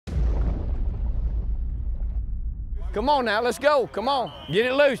Come on now, let's go. Come on. Get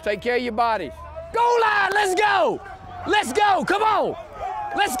it loose. Take care of your bodies. Goal line, let's go. Let's go. Come on.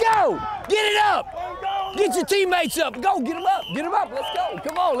 Let's go. Get it up. Get your teammates up. Go, get them up. Get them up. Let's go.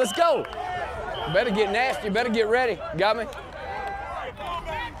 Come on, let's go. Better get nasty. Better get ready. Got me?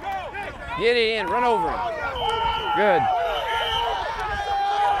 Get it in. Run over him. Good.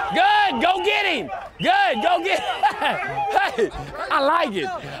 Good. Go get him. Good. Go get him. Hey, I like it.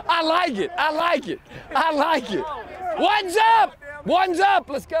 I like it. I like it. I like it. One's up. One's up.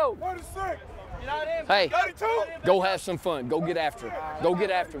 Let's go. Hey, go have some fun. Go get after him. Go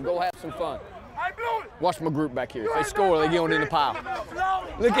get after him. Go have some fun. Watch my group back here. If they score, they get on in the pile.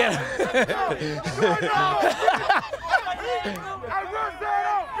 Look at him.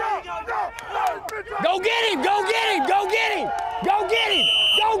 Go get him. Go get him. Go get him. Go get him.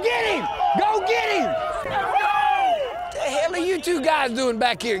 Go get him. Go get him. What the hell are you two guys doing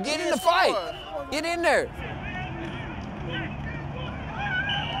back here? Get in the fight. Get in there.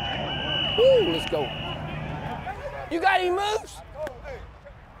 Woo, let's go. You got any moves?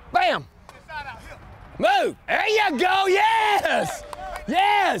 Bam. Move. There you go. Yes.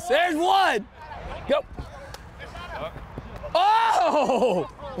 Yes. There's one. Go. Oh.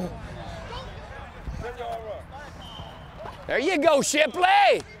 There you go,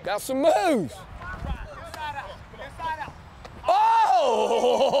 Shipley. Got some moves.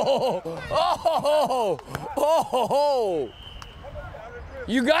 Oh. Oh. Oh.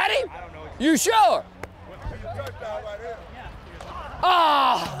 You got him? You sure?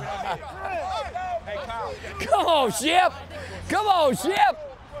 Oh. Come on, Ship. Come on, Ship.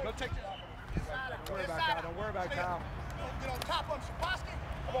 Don't worry about Kyle. Don't worry about Kyle. Get on top of him, Shaposki.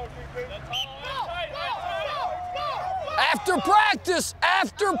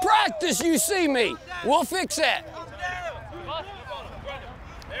 After practice, you see me. We'll fix that.